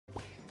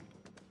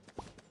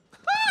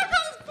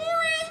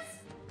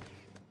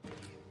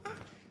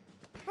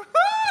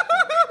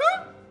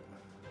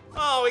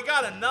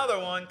got another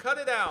one. Cut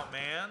it out,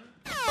 man.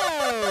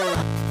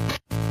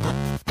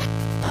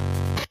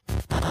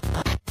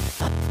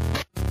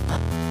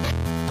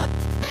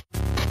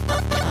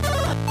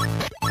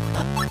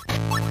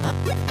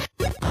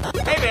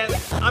 Hey man,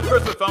 I'm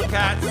Chris with Phone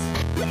Cats.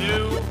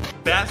 New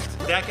best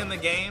deck in the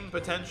game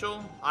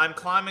potential. I'm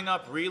climbing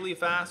up really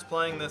fast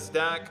playing this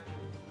deck.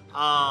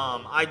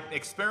 I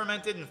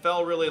experimented and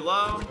fell really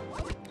low.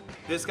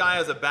 This guy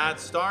has a bad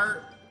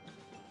start.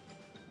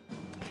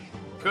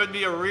 Could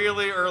be a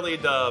really early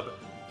dub.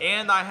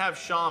 And I have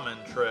Shaman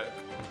Trick.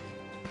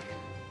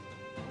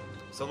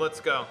 So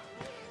let's go.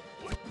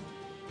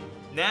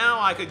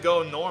 Now I could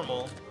go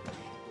normal.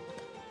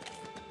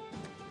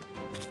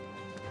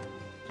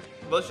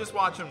 Let's just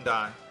watch him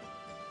die.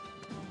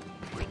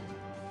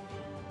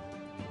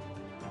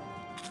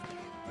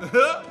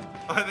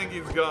 I think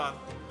he's gone.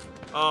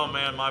 Oh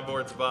man, my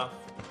board's buff.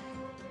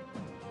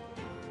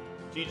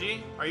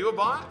 GG, are you a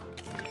bot?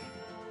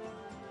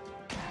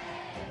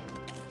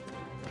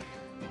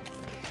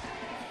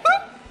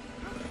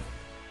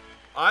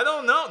 I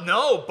don't know.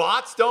 No,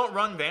 bots don't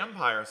run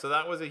vampire, so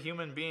that was a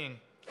human being.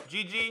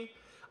 GG.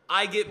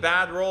 I get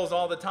bad rolls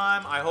all the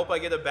time. I hope I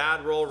get a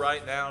bad roll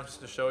right now just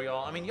to show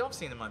y'all. I mean, y'all have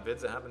seen in my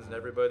vids. It happens to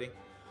everybody.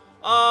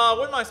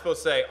 What am I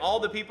supposed to say? All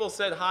the people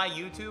said hi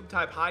YouTube.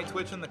 Type hi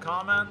Twitch in the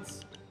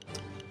comments.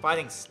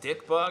 Fighting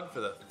stick bug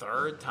for the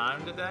 3rd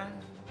time today.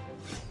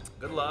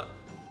 Good luck.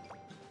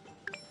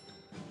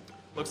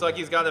 Looks like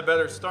he's got a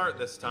better start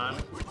this time.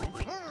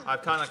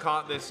 I've kind of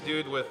caught this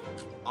dude with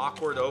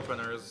awkward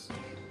openers.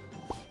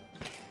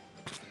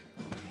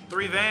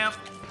 3 vamp.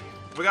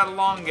 We got a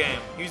long game.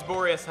 Use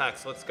Boreas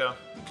Hex. Let's go.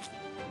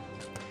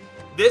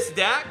 This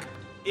deck,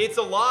 it's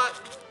a lot.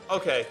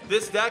 Okay,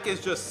 this deck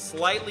is just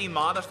slightly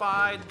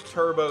modified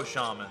Turbo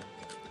Shaman.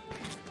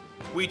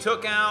 We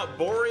took out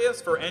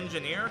Boreas for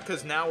Engineer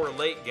because now we're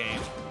late game.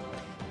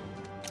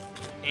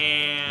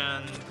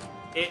 And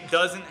it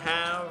doesn't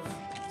have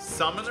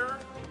Summoner.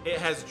 It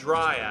has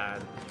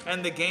Dryad.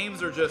 And the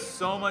games are just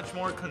so much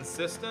more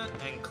consistent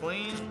and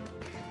clean.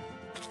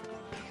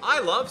 I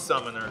love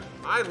Summoner.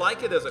 I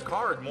like it as a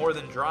card more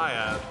than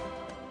Dryad.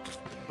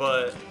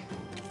 But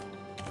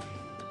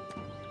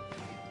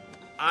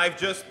I've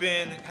just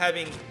been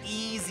having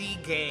easy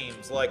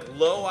games, like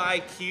low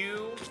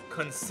IQ,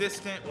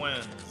 consistent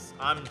wins.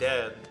 I'm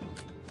dead.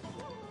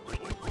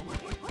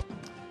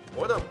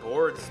 What a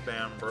board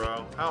spam,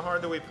 bro. How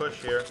hard do we push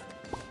here?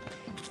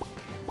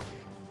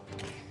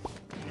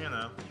 You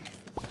know.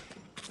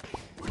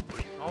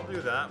 I'll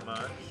do that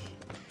much.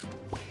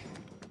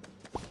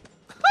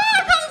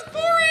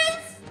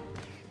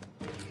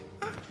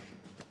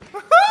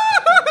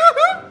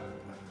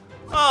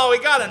 Oh,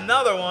 we got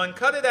another one.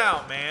 Cut it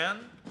out, man.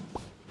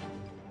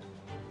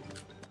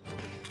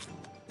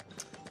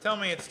 Tell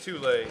me it's too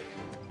late.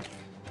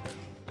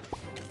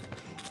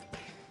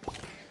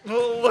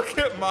 Look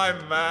at my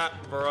map,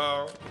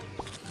 bro.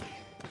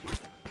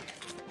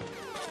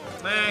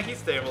 Man, he's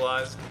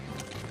stabilized.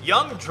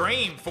 Young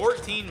Dream,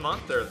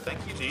 14-monther.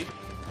 Thank you, D.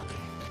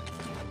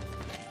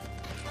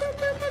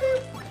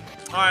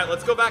 Alright,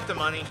 let's go back to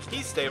money.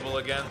 He's stable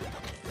again.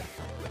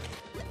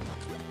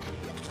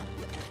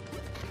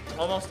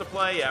 Almost a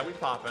play? Yeah, we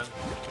poppin'.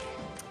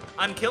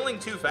 I'm killing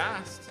too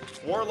fast.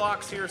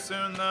 Warlock's here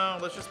soon, though.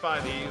 Let's just buy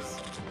these.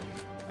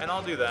 And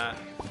I'll do that.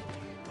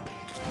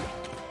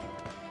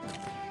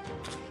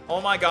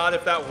 Oh my god,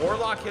 if that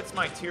Warlock hits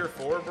my tier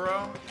 4,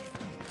 bro,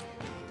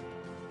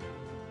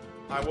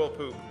 I will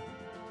poop.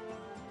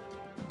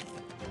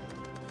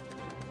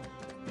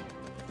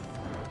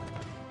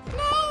 No,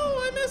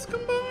 I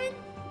miscombined.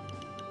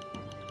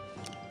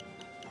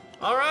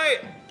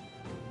 Alright.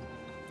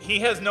 He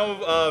has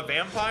no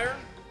vampire.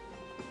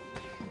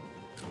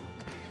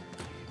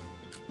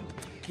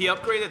 He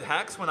upgraded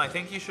Hex when I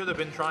think he should have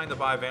been trying to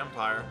buy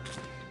vampire.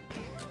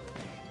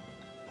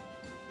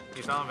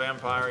 He found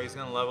vampire. He's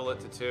gonna level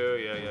it to 2.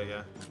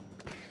 Yeah.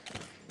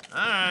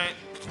 Alright.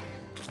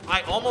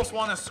 I almost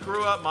want to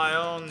screw up my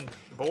own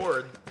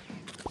board.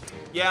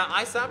 Yeah,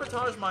 I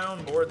sabotaged my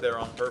own board there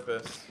on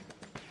purpose.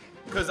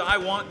 Because I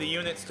want the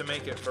units to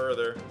make it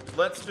further.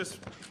 Let's just,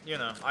 you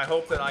know, I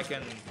hope that I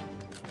can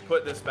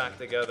put this back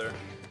together.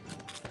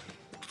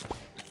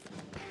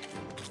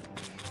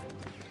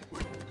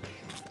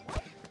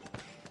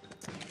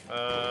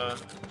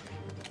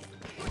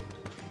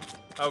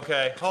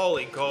 Okay,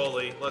 holy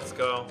goalie, let's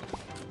go.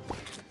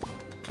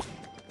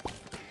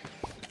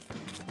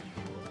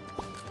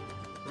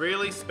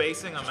 Really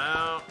spacing them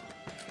out.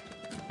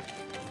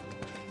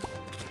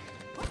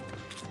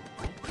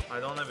 I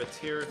don't have a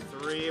tier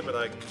 3, but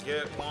I can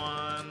get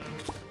one.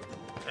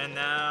 And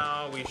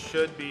now we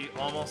should be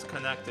almost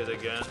connected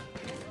again.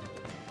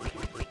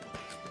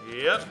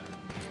 Yep.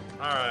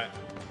 Alright.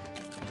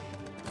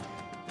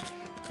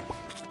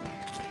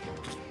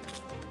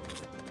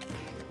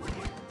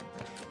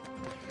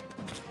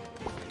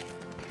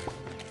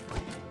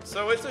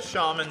 So it's a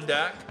shaman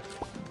deck.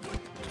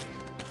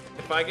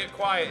 If I get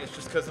quiet, it's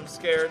just because I'm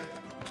scared.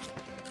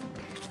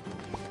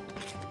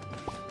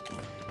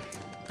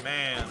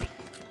 Man.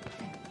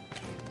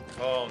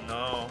 Oh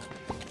no.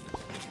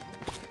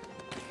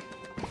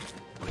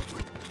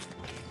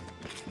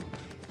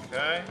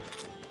 Okay.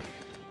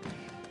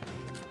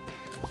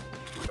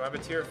 Do I have a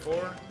tier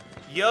 4?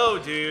 Yo,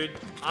 dude.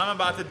 I'm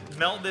about to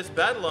melt this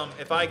Bedlam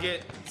if I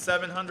get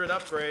 700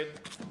 upgrade.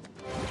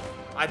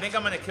 I think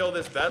I'm going to kill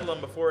this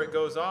Bedlam before it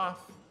goes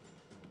off.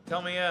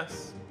 Tell me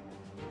yes.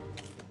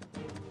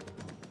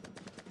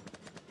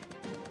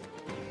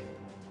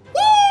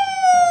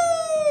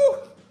 Woo!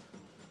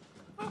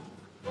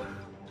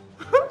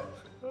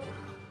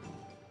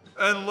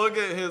 And look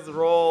at his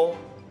roll.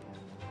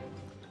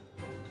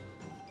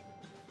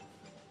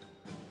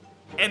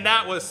 And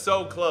that was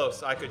so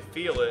close. I could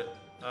feel it.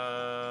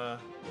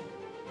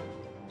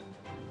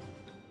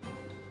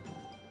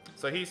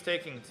 So he's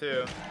taking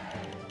 2.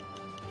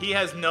 He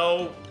has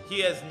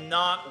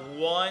not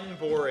one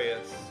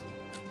Boreas.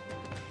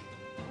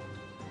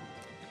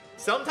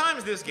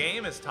 Sometimes this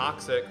game is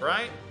toxic,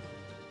 right?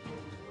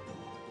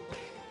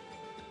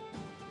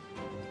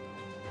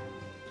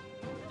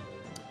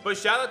 But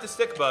shout out to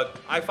Stickbug.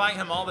 I fight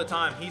him all the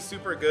time. He's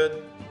super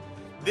good.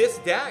 This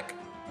deck.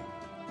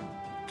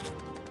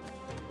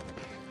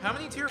 How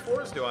many tier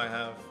 4s do I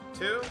have?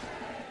 2?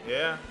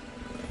 Yeah.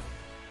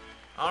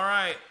 All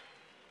right.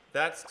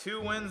 That's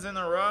 2 wins in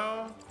a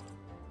row.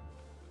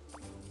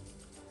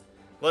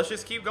 Let's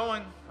just keep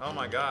going. Oh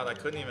my god, I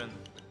couldn't even.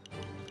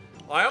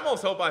 I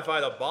almost hope I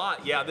fight a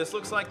bot. Yeah, this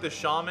looks like the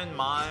Shaman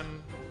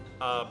Mime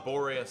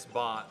Boreas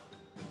bot.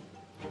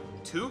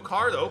 2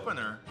 card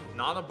opener,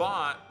 not a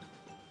bot.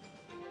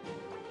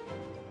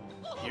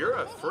 You're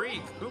a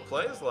freak. Who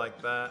plays like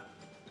that?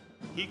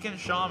 He can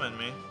Shaman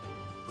me.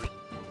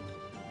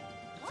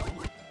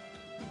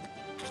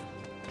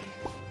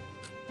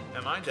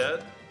 Am I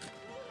dead?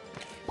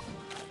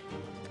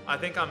 I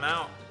think I'm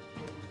out.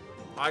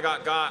 I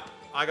got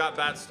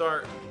bad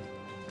start.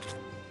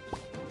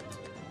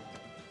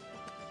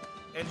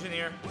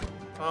 Engineer.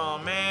 Oh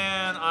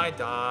man, I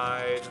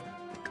died.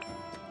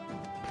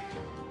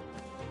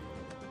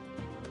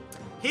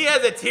 He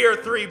has a tier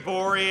 3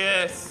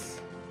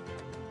 Boreas.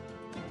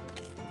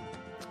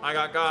 I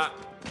got.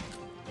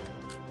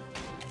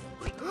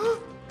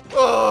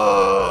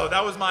 Oh,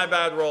 that was my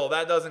bad roll.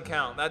 That doesn't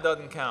count. That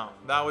doesn't count.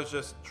 That was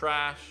just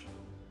trash.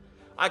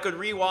 I could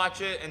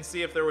rewatch it and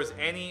see if there was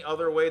any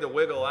other way to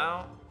wiggle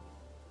out.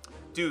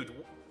 Dude,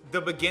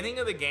 the beginning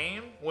of the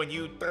game, when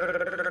you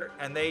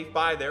and they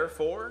buy their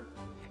 4,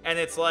 and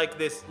it's like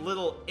this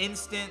little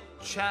instant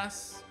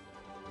chess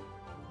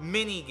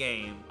mini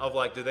game of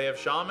like, do they have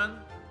Shaman?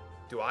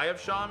 Do I have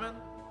Shaman?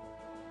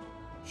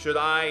 Should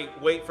I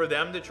wait for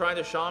them to try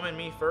to Shaman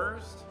me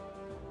first?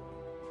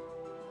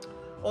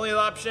 Only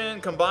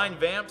option, combine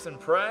Vamps and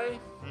Prey.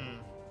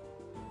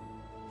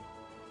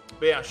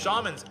 But yeah,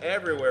 Shaman's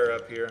everywhere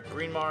up here.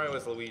 Green Mario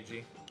is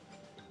Luigi.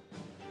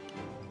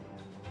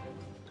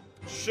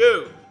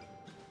 Shoot.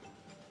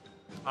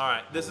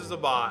 Alright, this is a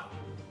bot.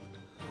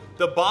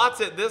 The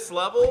bots at this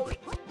level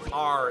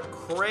are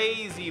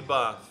crazy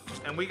buff.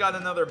 And we got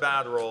another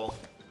bad roll.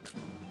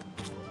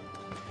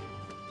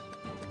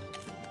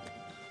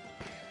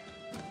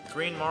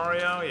 Green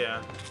Mario,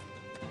 yeah.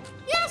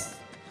 Yes!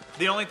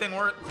 The only thing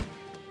worse...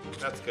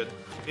 That's good.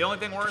 The only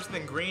thing worse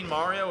than Green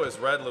Mario is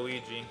Red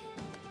Luigi.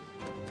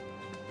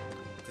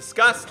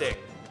 Disgusting.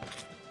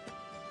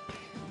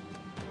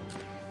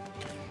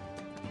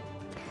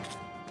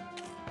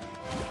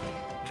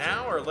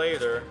 Now or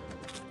later?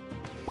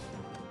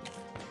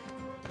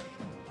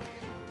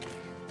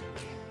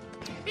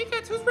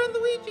 Pikachu's Red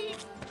Luigi.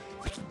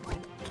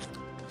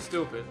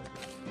 Stupid.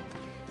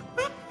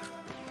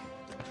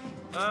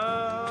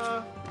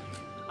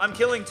 I'm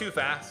killing too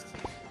fast.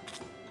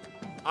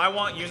 I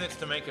want units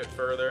to make it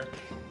further.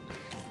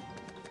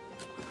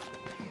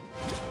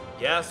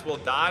 Yes, we'll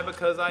die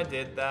because I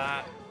did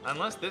that.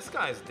 Unless this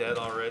guy's dead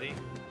already.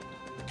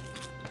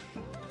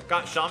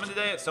 Got Shaman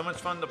today. It's so much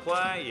fun to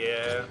play.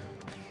 Yeah.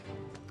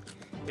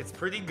 It's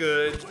pretty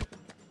good.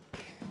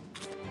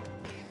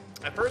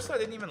 At first, I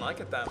didn't even like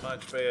it that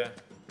much, but yeah.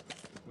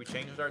 We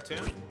changed our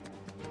tune.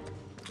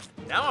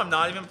 Now I'm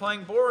not even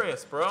playing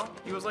Boreas, bro.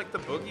 He was like the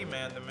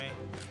boogeyman to me.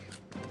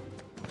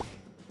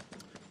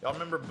 Y'all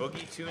remember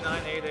Boogie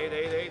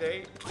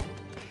 2988888?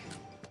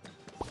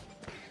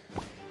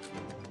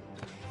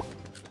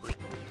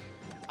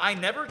 I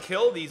never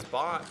kill these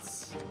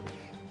bots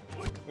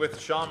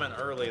with Shaman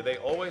early. They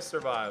always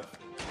survive.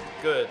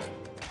 Good.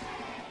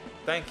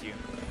 Thank you.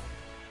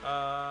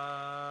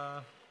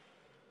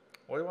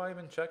 What do I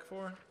even check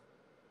for?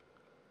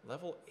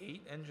 Level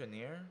 8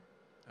 engineer?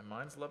 And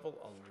mine's level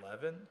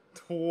 11?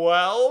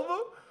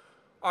 12?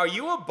 Are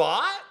you a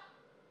bot?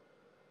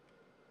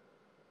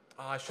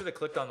 Oh, I should have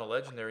clicked on the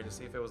legendary to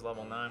see if it was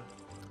level 9.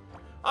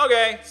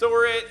 Okay, so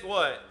we're at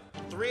what?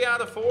 3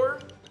 out of 4?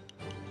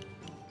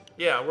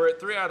 Yeah, we're at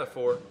 3 out of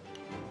 4.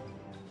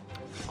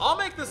 I'll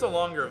make this a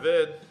longer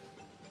vid.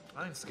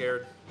 I ain't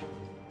scared.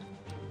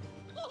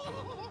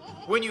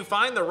 When you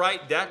find the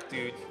right deck,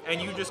 dude,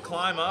 and you just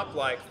climb up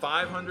like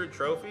 500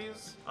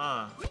 trophies,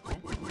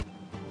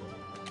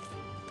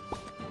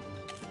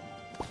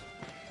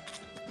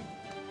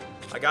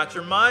 I got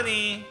your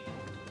money.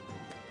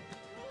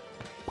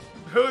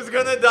 Who's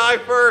gonna die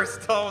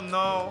first? Oh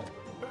no.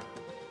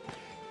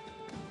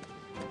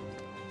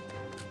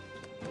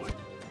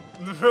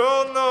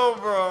 Oh no,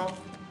 bro.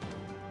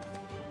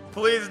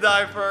 Please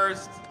die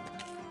first.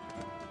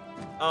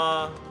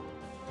 Oh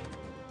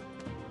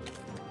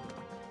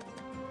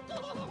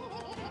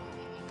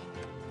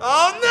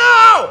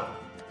no!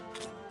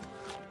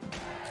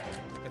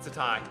 It's a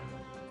tie.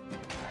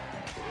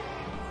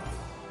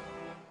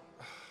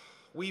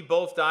 We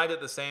both died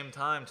at the same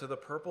time to the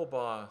purple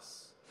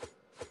boss.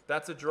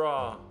 That's a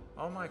draw.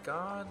 Oh my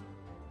god.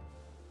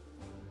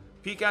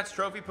 Picat's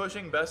trophy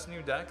pushing best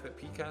new deck that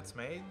Picat's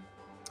made?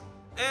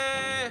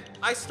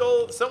 I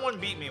stole... Someone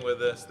beat me with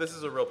this. This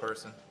is a real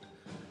person.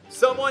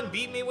 Someone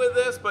beat me with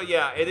this, but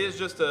yeah, it is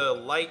just a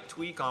light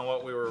tweak on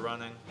what we were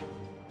running.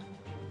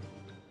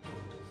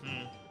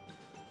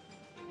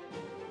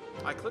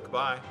 I click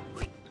buy.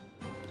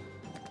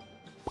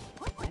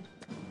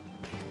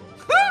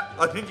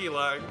 I think he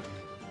lagged.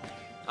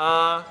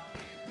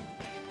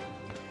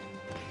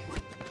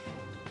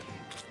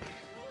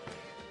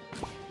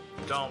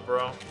 Don't,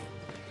 bro.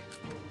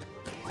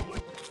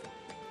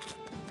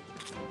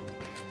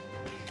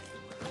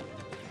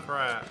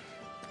 Crap.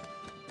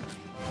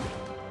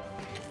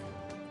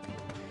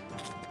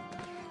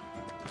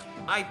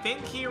 I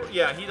think he...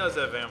 Yeah, he does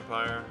have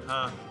vampire.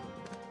 Huh.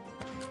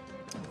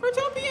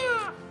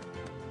 Grotopia!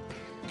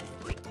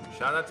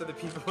 Shout out to the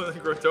people in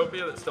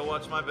Grotopia that still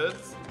watch my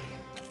vids.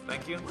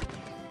 Thank you.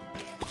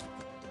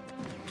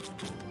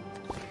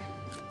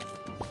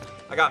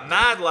 I got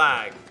mad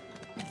lag.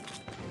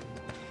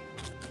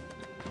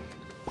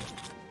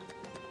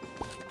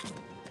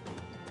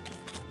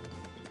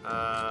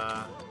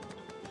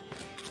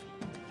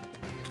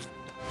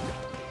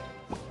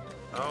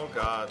 Oh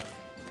god.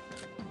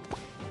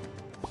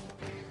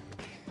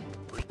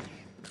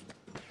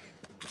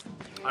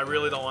 I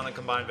really don't want to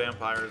combine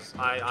vampires.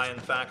 I in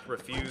fact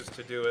refuse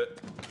to do it.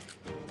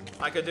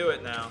 I could do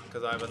it now,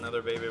 because I have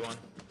another baby one.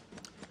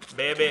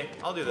 Baby,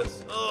 I'll do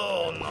this.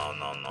 Oh, no,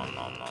 no, no,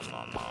 no, no,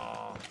 no,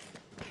 no.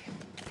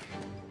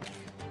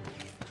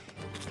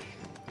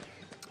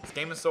 This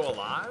game is so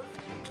alive?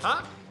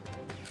 Huh?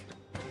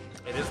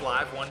 It is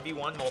live,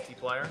 1v1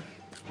 multiplayer.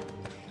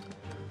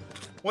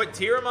 What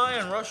tier am I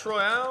in Rush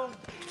Royale?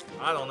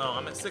 I don't know,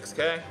 I'm at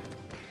 6K.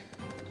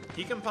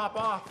 He can pop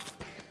off.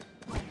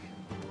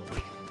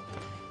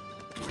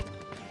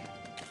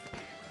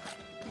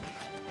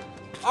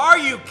 Are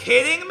you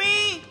kidding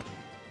me?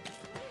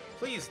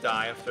 Please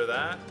die after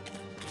that.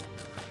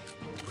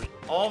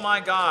 Oh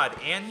my god,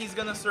 and he's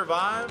gonna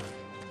survive?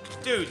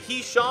 Dude, he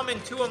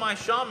shamaned 2 of my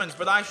shamans,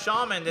 but I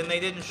shamaned and they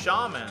didn't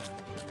shaman.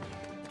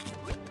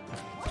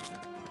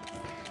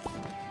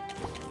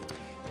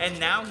 And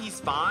now he's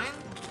fine?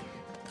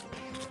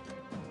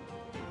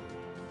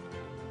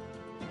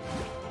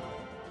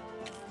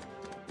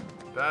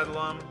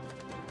 Bedlam.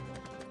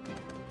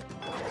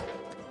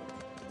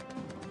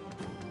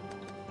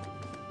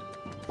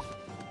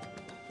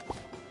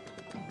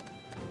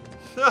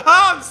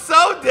 I'm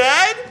so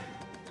dead?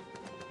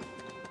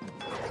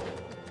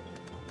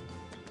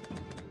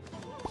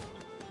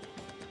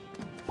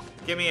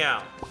 Get me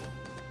out.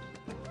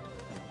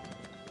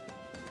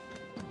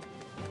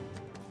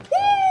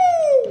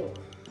 Woo!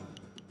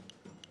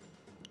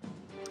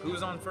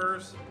 Who's on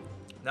first?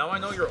 Now I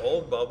know you're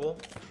old, Bubble.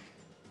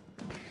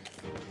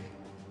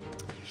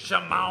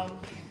 Shaman.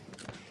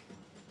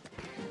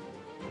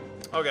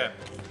 Okay.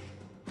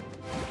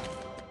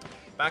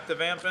 Back to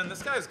vamping.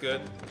 This guy's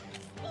good.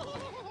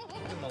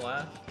 Give him a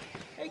laugh.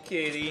 Hey,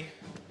 kitty.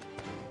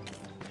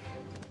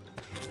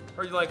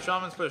 Heard you like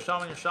shamans, put a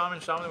shaman in your shaman,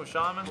 shaman with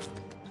shaman.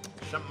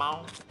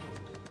 Shaman.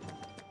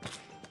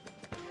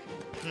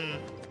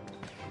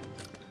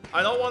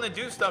 I don't want to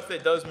do stuff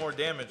that does more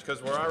damage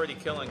because we're already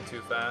killing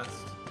too fast.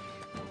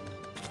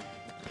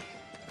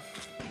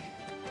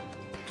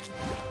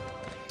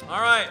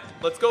 Alright,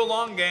 let's go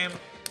long game.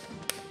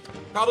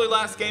 Probably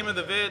last game of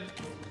the vid.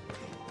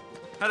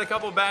 Had a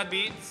couple bad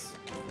beats.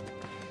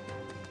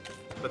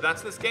 But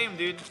that's this game,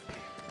 dude.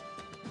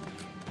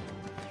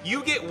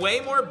 You get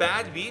way more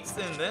bad beats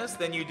than this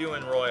than you do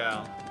in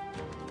Royale.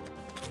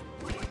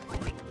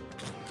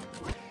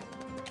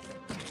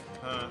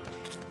 Huh.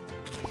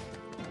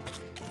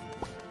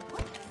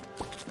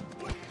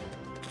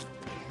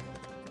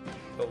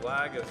 The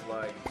lag is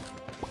like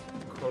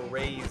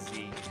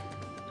crazy.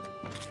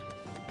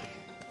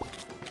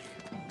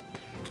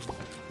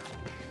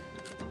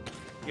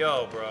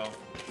 Yo, bro.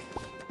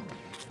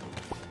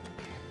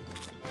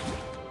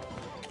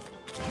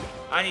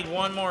 I need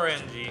one more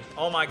NG.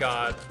 Oh my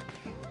god.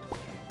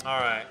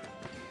 Alright.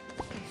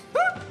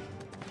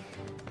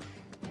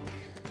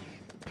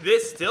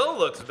 This still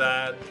looks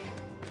bad.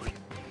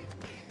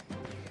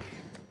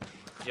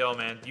 Yo,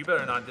 man, you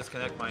better not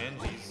disconnect my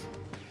NGs.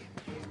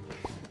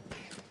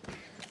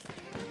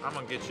 I'm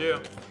gonna get you.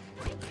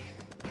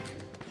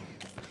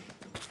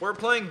 We're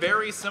playing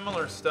very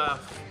similar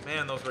stuff.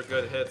 Man, those were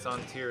good hits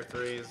on tier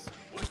 3s.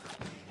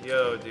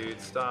 Yo,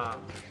 dude, stop.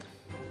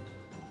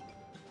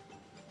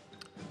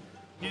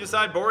 You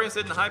decide Boreas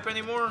isn't hype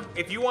anymore?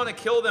 If you want to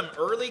kill them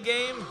early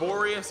game,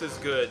 Boreas is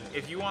good.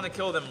 If you want to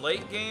kill them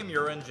late game,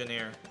 you're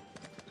Engineer.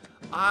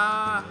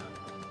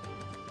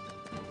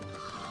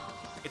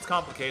 It's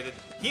complicated.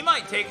 He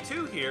might take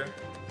 2 here.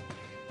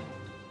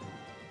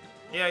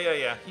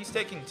 Yeah. He's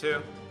taking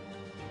 2.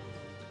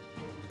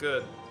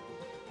 Good.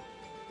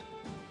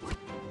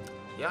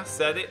 Yeah,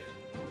 said it.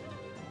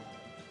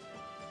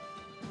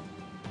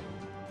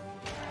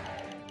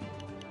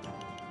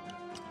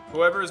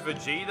 Whoever is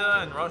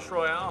Vegeta and Rush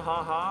Royale,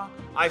 haha.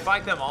 I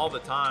fight them all the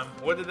time.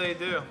 What did they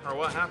do? Or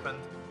what happened?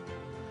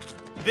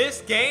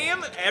 This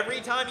game, every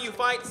time you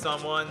fight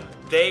someone,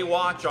 they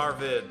watch our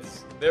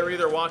vids. They're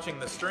either watching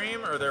the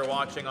stream or they're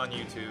watching on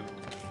YouTube.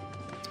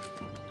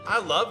 I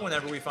love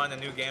whenever we find a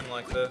new game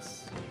like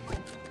this.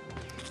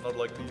 Love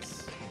like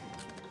this.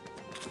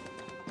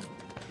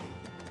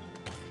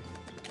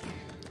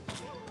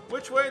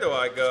 Which way do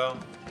I go?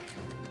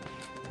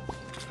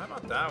 How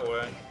about that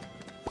way?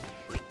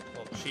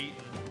 Cheating.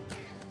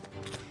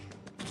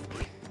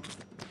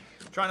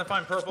 Trying to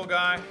find purple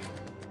guy.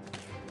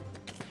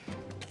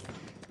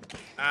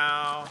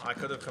 Ow, I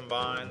could have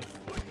combined.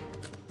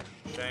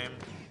 Shame.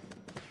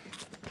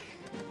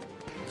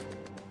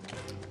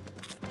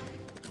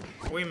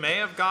 We may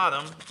have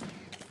got him.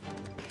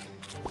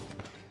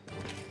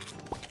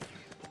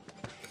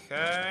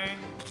 Okay.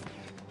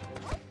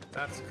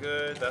 That's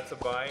good. That's a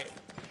bite.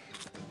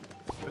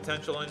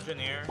 Potential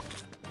Engineer.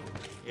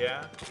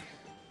 Yeah.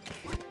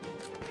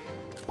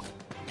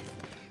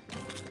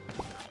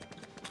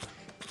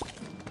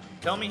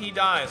 Tell me he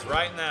dies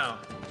right now.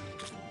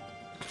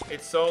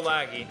 It's so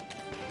laggy.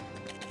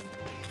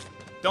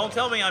 Don't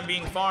tell me I'm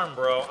being farmed,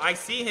 bro. I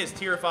see his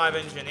tier 5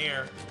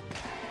 Engineer.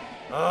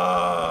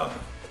 Ugh.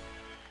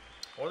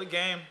 What a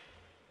game.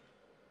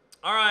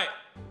 Alright.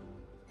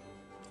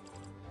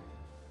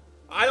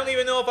 I don't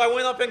even know if I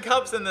went up in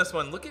cups in this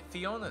one. Look at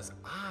Fiona's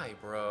eye,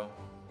 bro.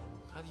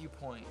 How do you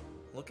point?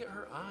 Look at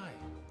her eye.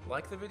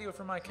 Like the video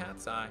for my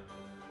cat's eye.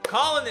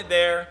 Calling it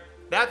there.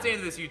 That's the end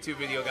of this YouTube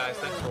video, guys.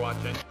 Thanks for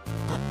watching.